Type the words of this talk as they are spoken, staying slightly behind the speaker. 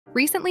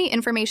Recently,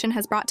 information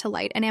has brought to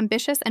light an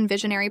ambitious and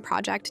visionary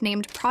project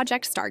named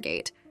Project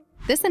Stargate.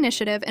 This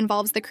initiative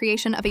involves the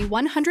creation of a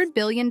 $100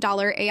 billion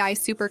AI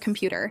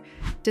supercomputer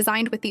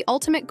designed with the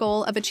ultimate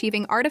goal of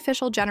achieving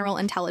artificial general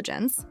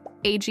intelligence,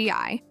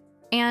 AGI,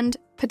 and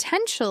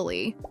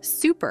potentially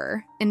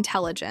super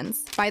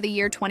intelligence by the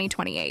year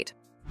 2028.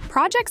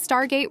 Project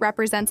Stargate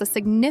represents a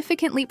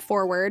significant leap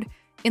forward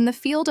in the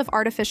field of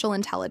artificial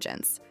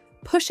intelligence,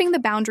 pushing the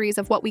boundaries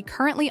of what we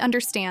currently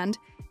understand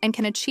and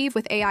can achieve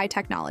with AI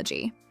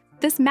technology.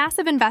 This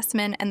massive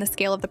investment and the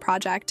scale of the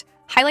project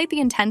highlight the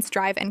intense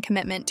drive and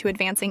commitment to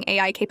advancing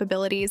AI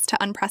capabilities to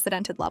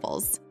unprecedented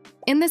levels.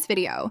 In this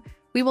video,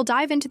 we will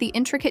dive into the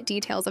intricate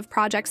details of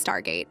Project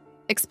Stargate,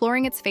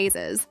 exploring its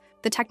phases,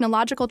 the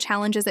technological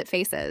challenges it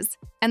faces,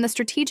 and the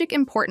strategic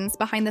importance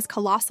behind this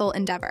colossal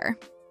endeavor.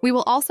 We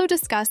will also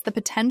discuss the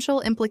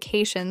potential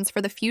implications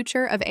for the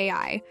future of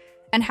AI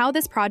and how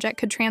this project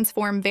could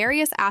transform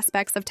various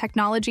aspects of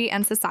technology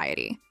and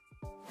society.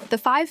 The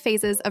 5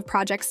 phases of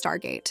Project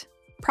Stargate.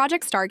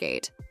 Project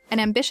Stargate, an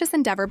ambitious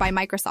endeavor by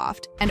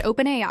Microsoft and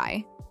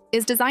OpenAI,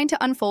 is designed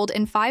to unfold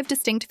in 5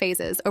 distinct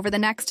phases over the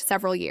next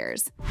several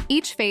years.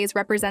 Each phase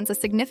represents a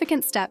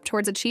significant step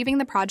towards achieving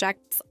the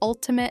project's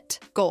ultimate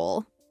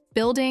goal,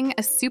 building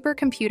a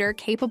supercomputer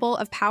capable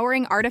of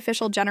powering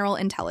artificial general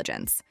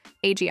intelligence,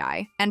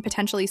 AGI, and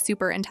potentially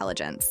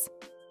superintelligence.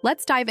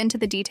 Let's dive into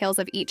the details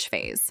of each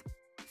phase.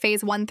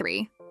 Phase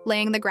 1-3,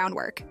 laying the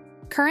groundwork.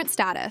 Current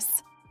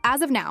status.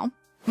 As of now,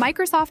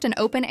 Microsoft and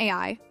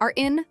OpenAI are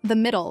in the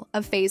middle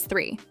of Phase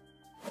 3.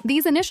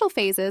 These initial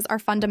phases are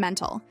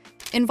fundamental,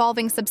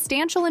 involving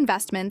substantial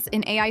investments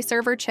in AI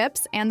server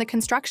chips and the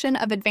construction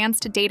of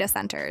advanced data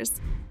centers.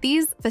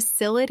 These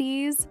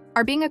facilities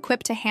are being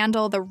equipped to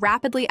handle the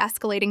rapidly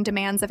escalating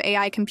demands of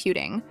AI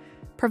computing,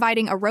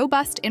 providing a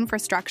robust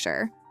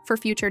infrastructure for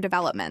future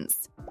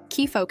developments.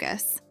 Key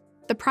focus.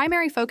 The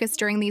primary focus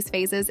during these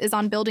phases is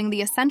on building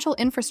the essential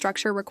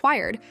infrastructure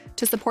required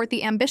to support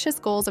the ambitious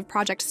goals of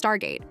Project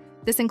Stargate.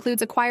 This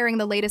includes acquiring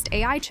the latest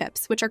AI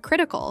chips, which are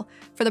critical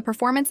for the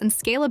performance and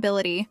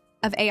scalability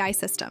of AI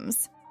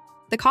systems.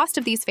 The cost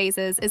of these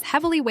phases is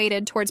heavily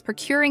weighted towards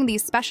procuring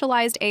these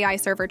specialized AI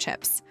server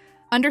chips,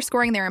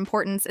 underscoring their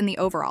importance in the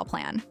overall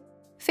plan.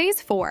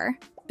 Phase 4,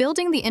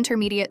 building the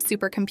intermediate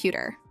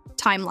supercomputer.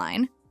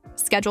 Timeline,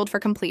 scheduled for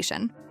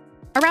completion.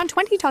 Around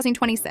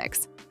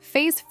 2026,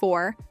 Phase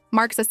 4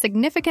 marks a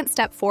significant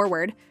step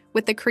forward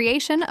with the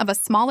creation of a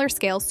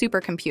smaller-scale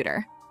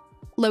supercomputer.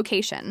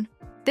 Location.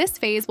 This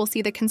phase will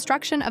see the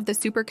construction of the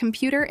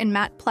supercomputer in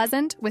Mount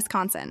Pleasant,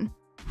 Wisconsin.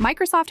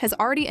 Microsoft has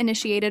already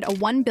initiated a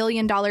 $1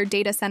 billion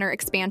data center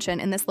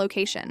expansion in this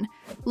location,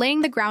 laying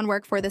the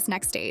groundwork for this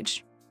next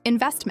stage.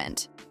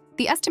 Investment.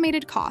 The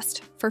estimated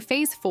cost for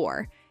Phase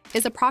 4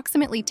 is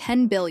approximately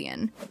 $10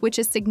 billion, which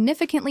is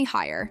significantly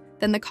higher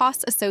than the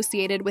costs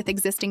associated with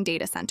existing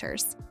data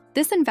centers.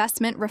 This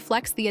investment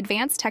reflects the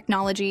advanced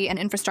technology and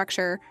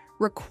infrastructure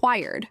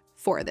required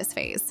for this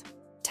phase.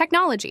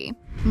 Technology.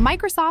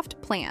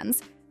 Microsoft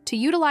plans to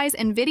utilize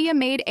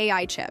NVIDIA-made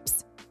AI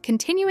chips,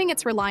 continuing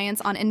its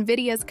reliance on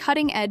NVIDIA's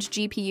cutting-edge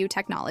GPU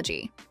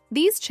technology.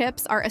 These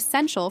chips are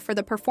essential for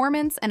the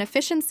performance and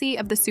efficiency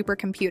of the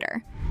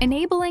supercomputer,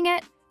 enabling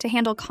it to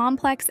handle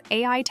complex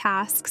AI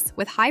tasks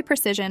with high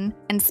precision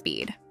and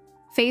speed.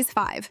 Phase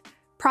 5,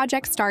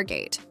 Project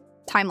Stargate.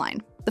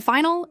 Timeline. The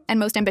final and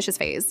most ambitious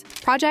phase,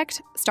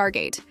 Project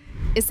Stargate,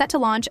 is set to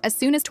launch as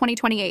soon as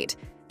 2028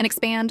 and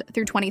expand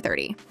through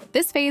 2030.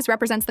 This phase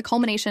represents the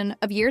culmination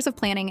of years of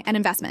planning and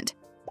investment.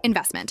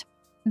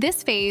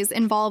 This phase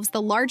involves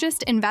the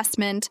largest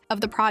investment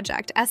of the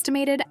project,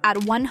 estimated at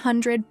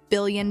 $100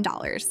 billion.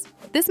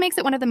 This makes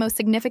it one of the most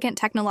significant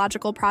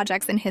technological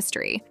projects in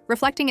history,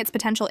 reflecting its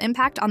potential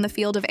impact on the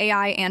field of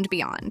AI and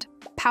beyond.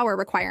 Power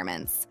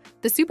requirements.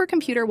 The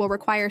supercomputer will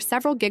require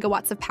several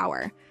gigawatts of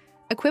power,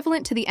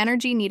 equivalent to the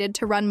energy needed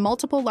to run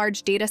multiple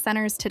large data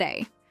centers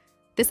today.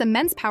 This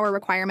immense power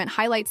requirement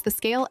highlights the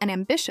scale and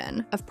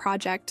ambition of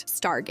Project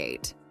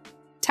Stargate.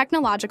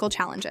 Technological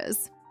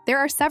challenges. There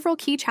are several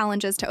key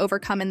challenges to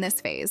overcome in this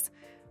phase.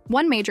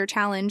 One major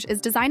challenge is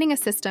designing a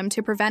system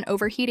to prevent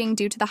overheating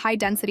due to the high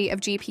density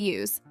of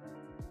GPUs.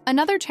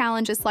 Another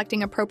challenge is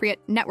selecting appropriate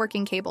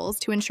networking cables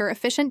to ensure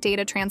efficient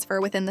data transfer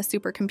within the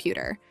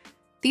supercomputer.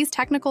 These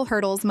technical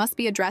hurdles must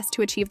be addressed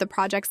to achieve the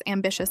project's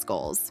ambitious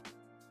goals.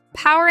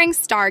 Powering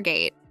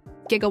Stargate.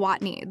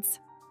 Gigawatt needs.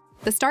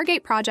 The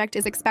Stargate project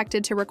is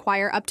expected to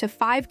require up to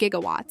 5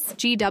 gigawatts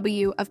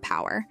 (GW) of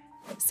power,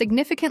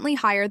 significantly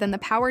higher than the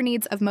power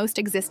needs of most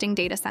existing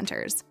data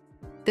centers.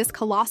 This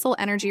colossal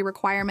energy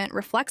requirement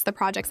reflects the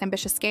project's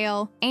ambitious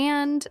scale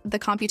and the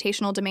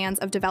computational demands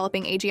of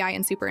developing AGI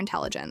and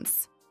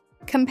superintelligence.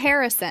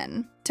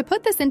 Comparison. To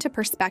put this into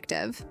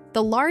perspective,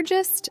 the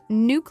largest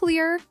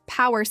nuclear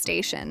power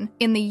station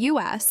in the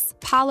US,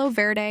 Palo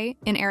Verde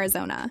in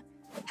Arizona,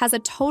 has a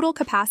total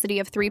capacity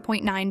of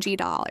 3.9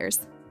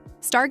 GW.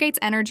 Stargate's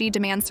energy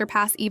demands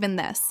surpass even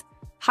this,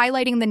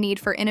 highlighting the need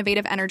for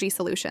innovative energy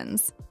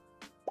solutions.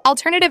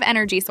 Alternative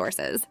energy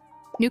sources.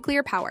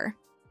 Nuclear power.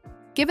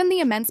 Given the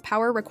immense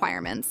power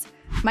requirements,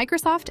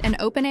 Microsoft and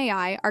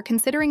OpenAI are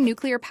considering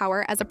nuclear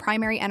power as a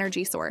primary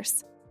energy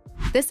source.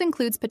 This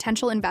includes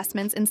potential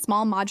investments in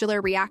small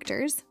modular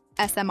reactors,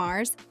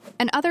 SMRs,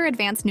 and other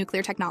advanced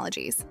nuclear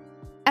technologies.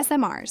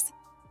 SMRs.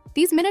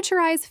 These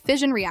miniaturized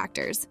fission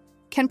reactors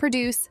can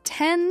produce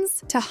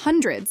tens to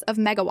hundreds of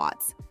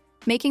megawatts,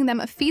 making them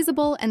a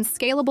feasible and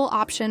scalable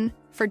option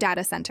for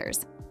data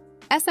centers.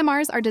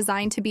 SMRs are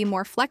designed to be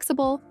more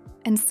flexible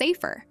and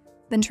safer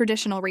than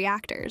traditional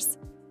reactors,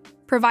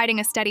 providing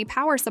a steady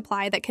power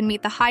supply that can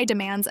meet the high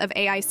demands of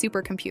AI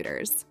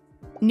supercomputers.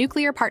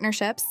 Nuclear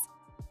partnerships.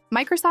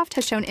 Microsoft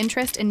has shown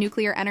interest in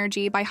nuclear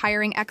energy by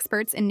hiring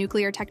experts in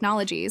nuclear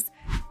technologies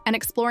and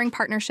exploring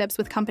partnerships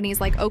with companies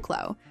like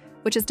Oklo,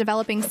 which is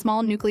developing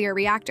small nuclear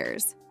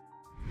reactors.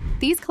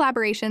 These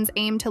collaborations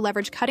aim to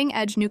leverage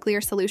cutting-edge nuclear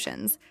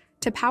solutions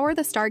to power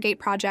the Stargate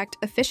project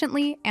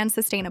efficiently and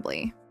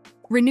sustainably.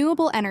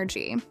 Renewable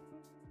energy.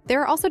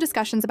 There are also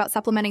discussions about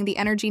supplementing the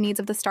energy needs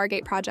of the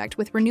Stargate project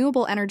with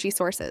renewable energy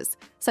sources,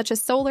 such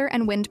as solar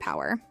and wind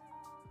power.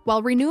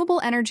 While renewable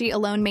energy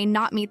alone may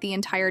not meet the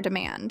entire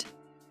demand,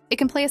 it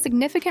can play a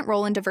significant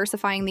role in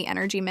diversifying the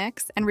energy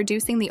mix and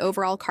reducing the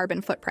overall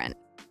carbon footprint.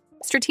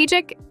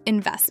 Strategic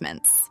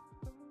investments.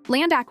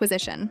 Land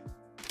acquisition.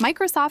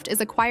 Microsoft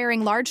is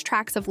acquiring large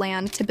tracts of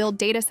land to build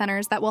data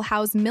centers that will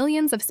house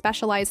millions of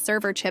specialized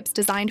server chips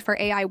designed for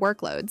AI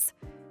workloads.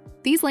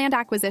 These land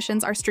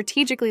acquisitions are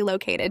strategically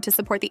located to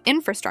support the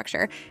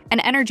infrastructure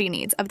and energy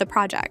needs of the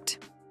project.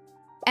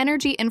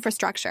 Energy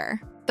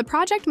infrastructure. The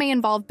project may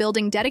involve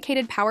building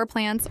dedicated power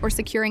plants or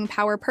securing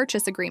power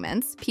purchase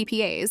agreements,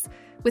 PPAs,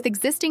 with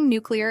existing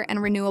nuclear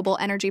and renewable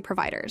energy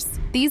providers.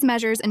 These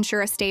measures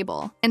ensure a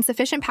stable and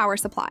sufficient power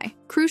supply,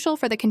 crucial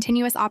for the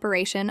continuous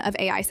operation of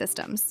AI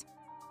systems.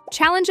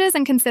 Challenges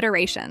and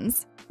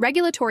considerations.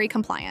 Regulatory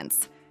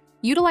compliance.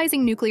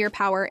 Utilizing nuclear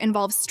power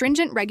involves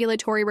stringent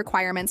regulatory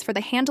requirements for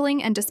the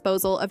handling and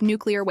disposal of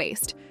nuclear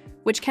waste,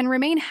 which can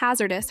remain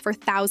hazardous for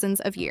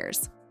thousands of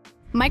years.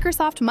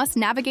 Microsoft must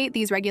navigate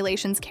these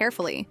regulations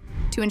carefully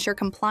to ensure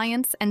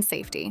compliance and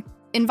safety.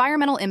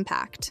 Environmental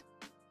impact.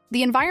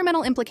 The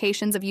environmental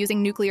implications of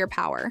using nuclear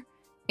power,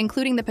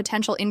 including the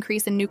potential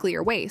increase in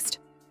nuclear waste,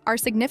 are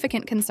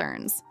significant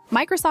concerns.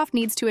 Microsoft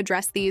needs to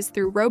address these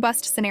through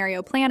robust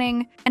scenario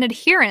planning and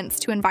adherence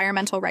to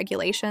environmental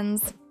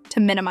regulations to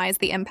minimize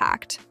the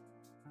impact.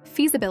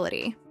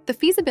 Feasibility. The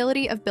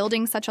feasibility of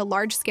building such a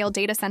large-scale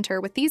data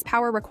center with these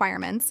power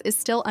requirements is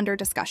still under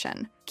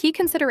discussion. Key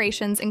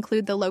considerations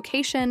include the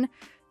location,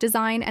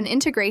 design, and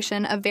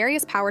integration of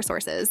various power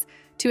sources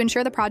to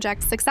ensure the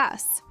project's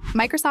success.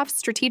 Microsoft's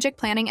strategic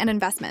planning and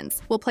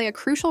investments will play a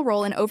crucial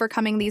role in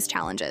overcoming these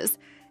challenges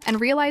and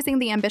realizing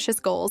the ambitious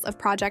goals of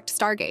Project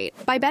Stargate.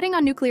 By betting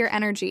on nuclear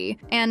energy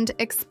and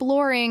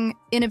exploring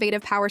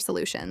innovative power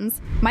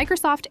solutions,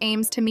 Microsoft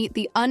aims to meet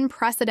the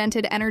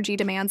unprecedented energy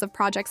demands of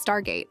Project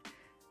Stargate.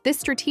 This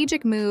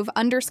strategic move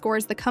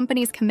underscores the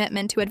company's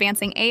commitment to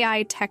advancing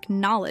AI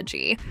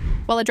technology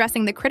while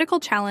addressing the critical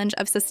challenge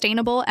of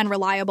sustainable and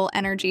reliable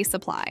energy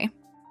supply.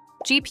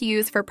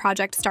 GPUs for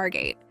Project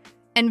Stargate.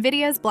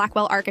 NVIDIA's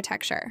Blackwell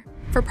architecture.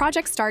 For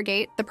Project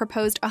Stargate, the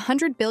proposed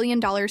 $100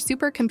 billion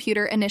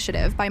supercomputer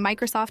initiative by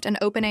Microsoft and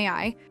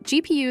OpenAI,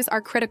 GPUs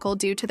are critical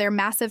due to their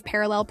massive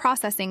parallel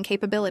processing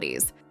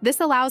capabilities.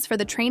 This allows for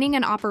the training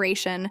and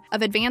operation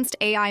of advanced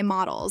AI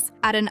models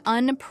at an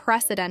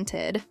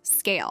unprecedented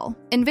scale.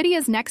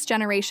 NVIDIA's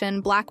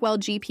next-generation Blackwell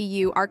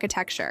GPU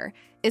architecture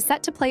is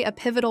set to play a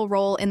pivotal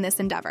role in this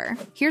endeavor.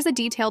 Here's a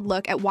detailed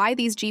look at why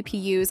these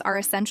GPUs are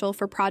essential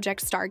for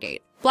Project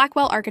Stargate.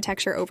 Blackwell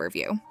architecture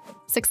overview.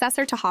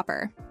 Successor to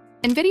Hopper.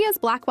 NVIDIA's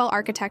Blackwell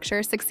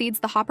architecture succeeds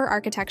the Hopper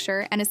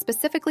architecture and is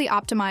specifically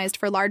optimized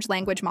for large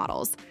language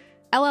models,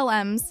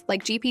 LLMs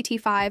like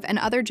GPT-5 and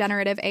other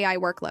generative AI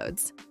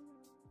workloads.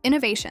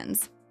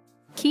 Innovations.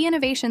 Key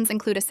innovations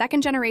include a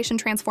second-generation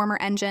transformer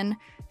engine,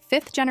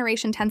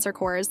 fifth-generation tensor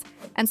cores,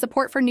 and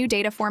support for new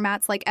data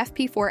formats like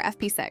FP4,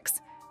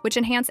 FP6, which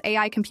enhance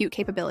AI compute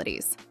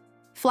capabilities.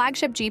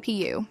 Flagship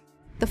GPU.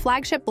 The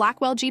flagship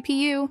Blackwell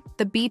GPU,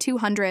 the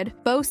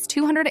B200, boasts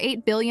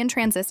 208 billion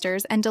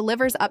transistors and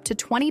delivers up to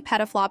 20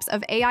 petaflops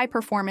of AI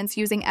performance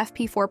using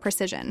FP4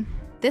 precision.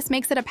 This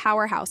makes it a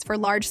powerhouse for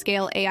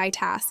large-scale AI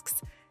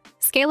tasks.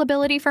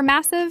 Scalability for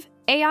massive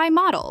AI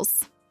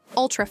models.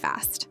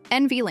 Ultra-fast.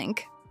 NVLink.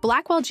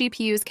 Blackwell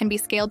GPUs can be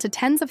scaled to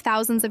tens of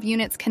thousands of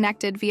units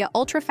connected via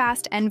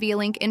ultra-fast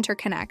NVLink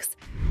interconnects,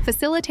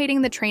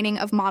 facilitating the training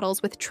of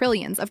models with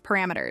trillions of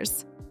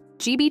parameters.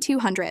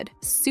 GB200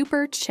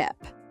 Super Chip.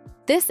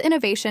 This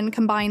innovation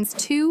combines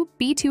two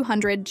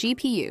B200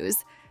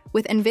 GPUs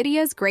with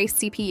NVIDIA's Grace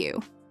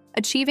CPU,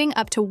 achieving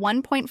up to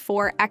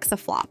 1.4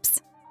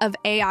 exaflops of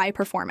AI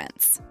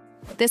performance.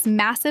 This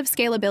massive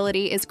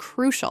scalability is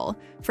crucial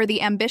for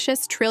the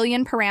ambitious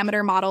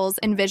trillion-parameter models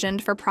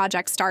envisioned for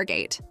Project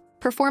Stargate.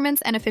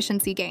 Performance and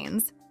efficiency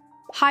gains.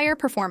 Higher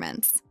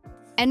performance.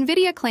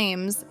 NVIDIA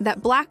claims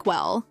that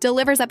Blackwell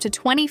delivers up to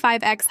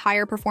 25x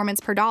higher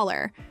performance per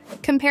dollar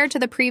compared to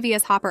the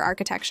previous Hopper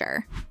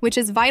architecture, which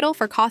is vital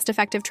for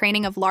cost-effective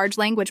training of large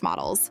language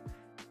models.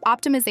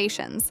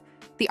 Optimizations.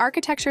 The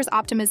architecture's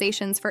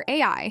optimizations for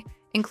AI,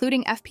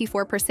 including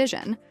FP4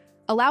 precision,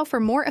 allow for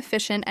more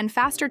efficient and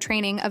faster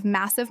training of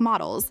massive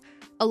models,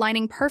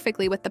 aligning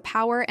perfectly with the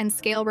power and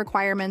scale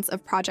requirements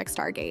of Project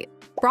Stargate.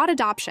 Broad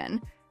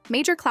adoption.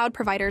 Major cloud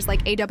providers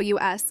like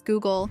AWS,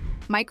 Google,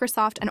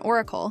 Microsoft, and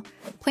Oracle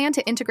plan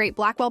to integrate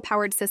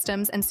Blackwell-powered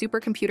systems and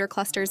supercomputer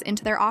clusters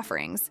into their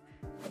offerings.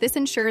 This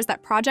ensures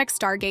that Project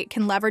Stargate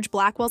can leverage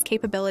Blackwell's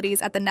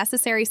capabilities at the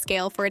necessary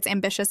scale for its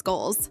ambitious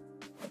goals.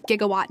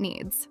 Gigawatt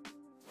needs.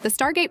 The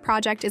Stargate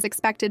project is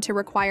expected to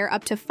require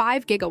up to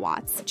 5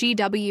 gigawatts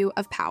 (GW)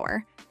 of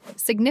power,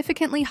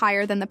 significantly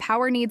higher than the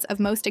power needs of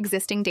most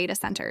existing data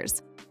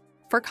centers.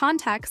 For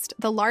context,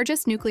 the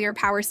largest nuclear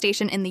power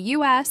station in the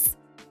U.S.,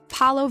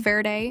 Palo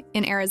Verde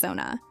in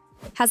Arizona,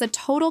 has a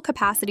total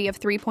capacity of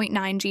 3.9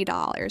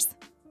 GW.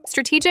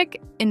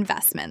 Strategic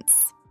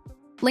investments.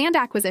 Land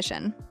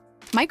acquisition.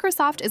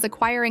 Microsoft is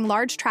acquiring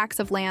large tracts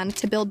of land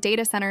to build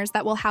data centers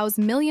that will house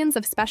millions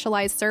of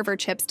specialized server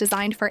chips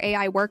designed for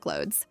AI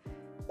workloads.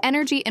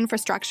 Energy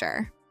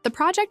infrastructure. The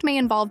project may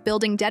involve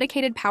building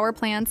dedicated power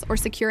plants or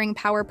securing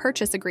power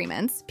purchase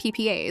agreements,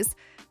 PPAs,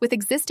 with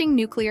existing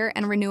nuclear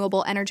and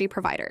renewable energy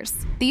providers.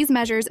 These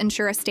measures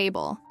ensure a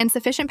stable and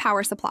sufficient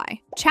power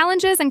supply.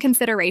 Challenges and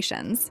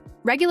considerations.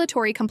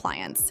 Regulatory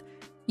compliance.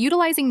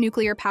 Utilizing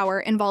nuclear power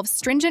involves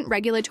stringent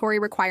regulatory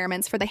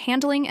requirements for the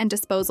handling and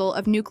disposal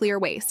of nuclear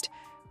waste,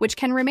 which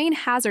can remain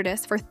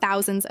hazardous for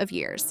thousands of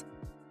years.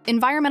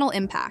 Environmental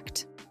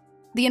impact.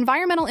 The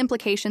environmental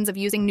implications of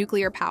using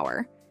nuclear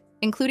power,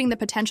 including the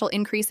potential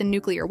increase in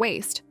nuclear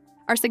waste,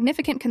 are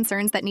significant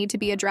concerns that need to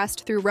be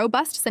addressed through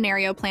robust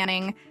scenario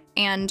planning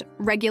and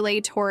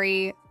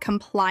regulatory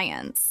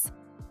compliance.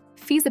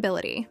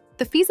 Feasibility.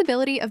 The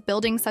feasibility of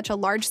building such a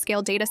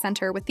large-scale data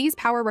center with these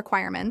power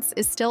requirements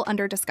is still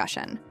under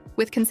discussion,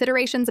 with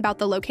considerations about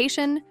the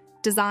location,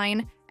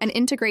 design, and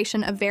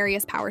integration of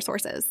various power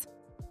sources.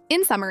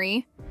 In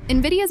summary,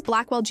 NVIDIA's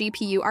Blackwell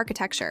GPU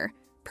architecture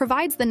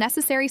provides the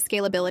necessary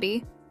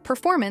scalability,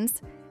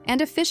 performance, and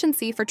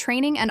efficiency for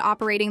training and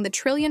operating the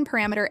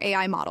trillion-parameter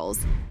AI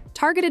models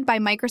targeted by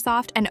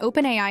Microsoft and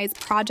OpenAI's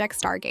Project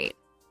Stargate.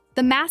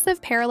 The massive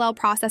parallel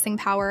processing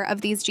power of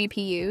these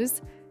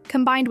GPUs,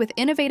 combined with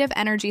innovative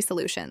energy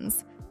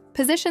solutions,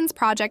 positions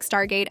Project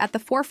Stargate at the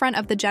forefront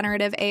of the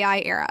generative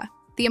AI era.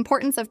 The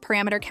importance of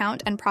parameter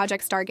count and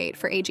Project Stargate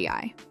for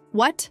AGI.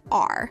 What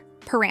are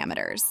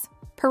parameters?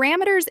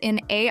 Parameters in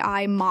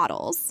AI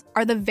models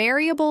are the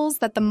variables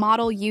that the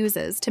model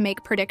uses to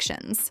make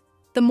predictions.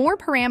 The more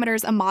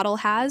parameters a model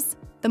has,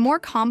 the more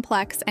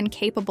complex and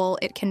capable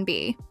it can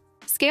be.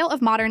 Scale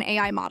of modern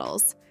AI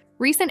models.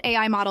 Recent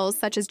AI models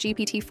such as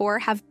GPT-4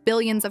 have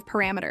billions of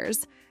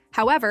parameters.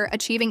 However,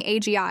 achieving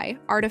AGI,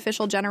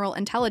 artificial general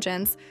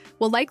intelligence,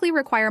 will likely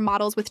require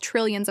models with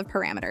trillions of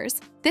parameters.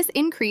 This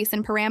increase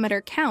in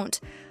parameter count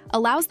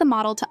allows the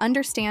model to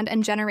understand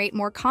and generate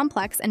more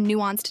complex and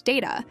nuanced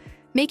data,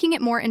 making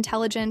it more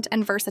intelligent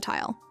and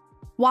versatile.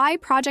 Why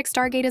Project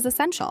Stargate is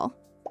essential?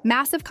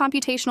 Massive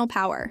computational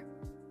power.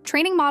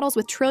 Training models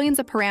with trillions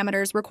of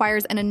parameters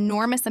requires an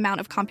enormous amount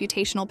of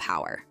computational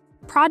power.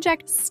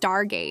 Project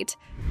Stargate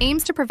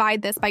aims to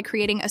provide this by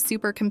creating a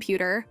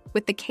supercomputer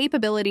with the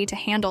capability to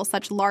handle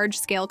such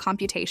large-scale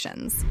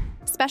computations.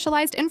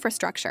 Specialized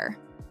infrastructure.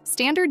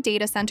 Standard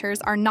data centers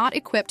are not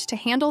equipped to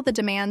handle the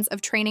demands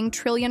of training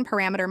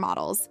trillion-parameter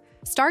models.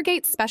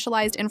 Stargate's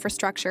specialized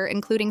infrastructure,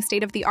 including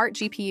state-of-the-art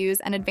GPUs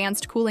and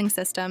advanced cooling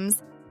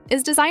systems,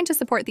 is designed to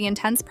support the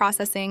intense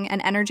processing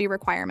and energy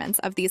requirements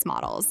of these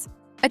models.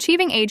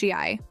 Achieving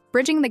AGI,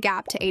 bridging the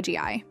gap to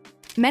AGI.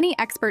 Many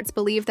experts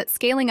believe that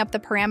scaling up the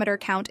parameter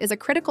count is a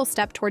critical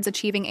step towards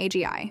achieving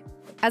AGI.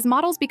 As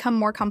models become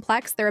more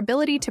complex, their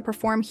ability to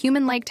perform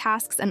human-like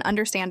tasks and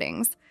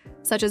understandings,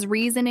 such as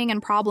reasoning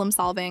and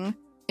problem-solving,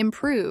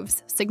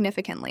 improves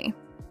significantly.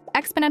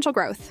 Exponential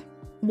growth.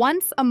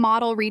 Once a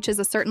model reaches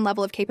a certain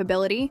level of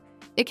capability,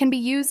 it can be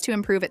used to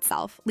improve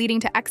itself, leading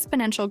to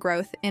exponential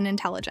growth in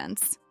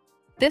intelligence.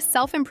 This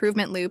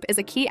self-improvement loop is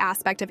a key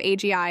aspect of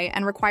AGI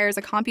and requires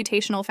a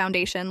computational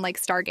foundation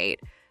like Stargate,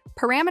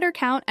 parameter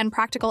count, and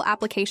practical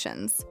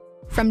applications.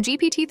 From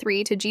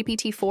GPT-3 to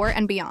GPT-4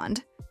 and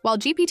beyond. While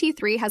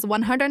GPT-3 has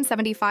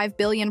 175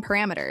 billion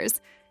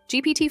parameters,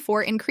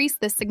 GPT-4 increased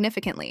this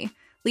significantly,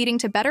 leading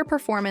to better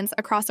performance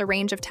across a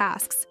range of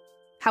tasks.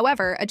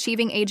 However,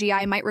 achieving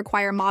AGI might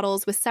require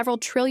models with several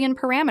trillion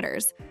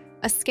parameters,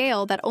 a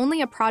scale that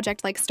only a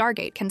project like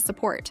Stargate can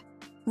support.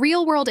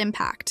 Real-world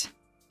impact.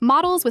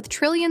 Models with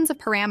trillions of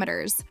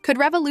parameters could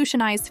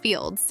revolutionize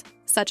fields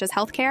such as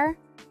healthcare,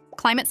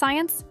 climate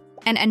science,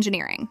 and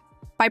engineering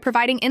by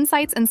providing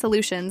insights and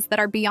solutions that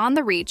are beyond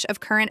the reach of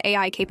current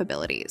AI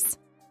capabilities.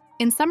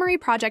 In summary,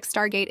 Project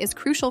Stargate is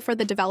crucial for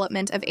the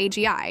development of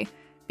AGI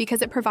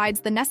because it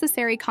provides the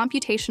necessary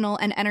computational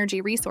and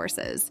energy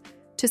resources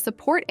to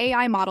support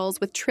AI models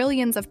with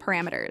trillions of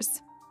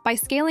parameters. By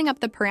scaling up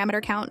the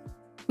parameter count,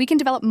 we can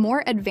develop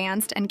more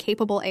advanced and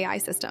capable AI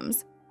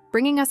systems,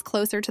 bringing us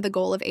closer to the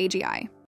goal of AGI.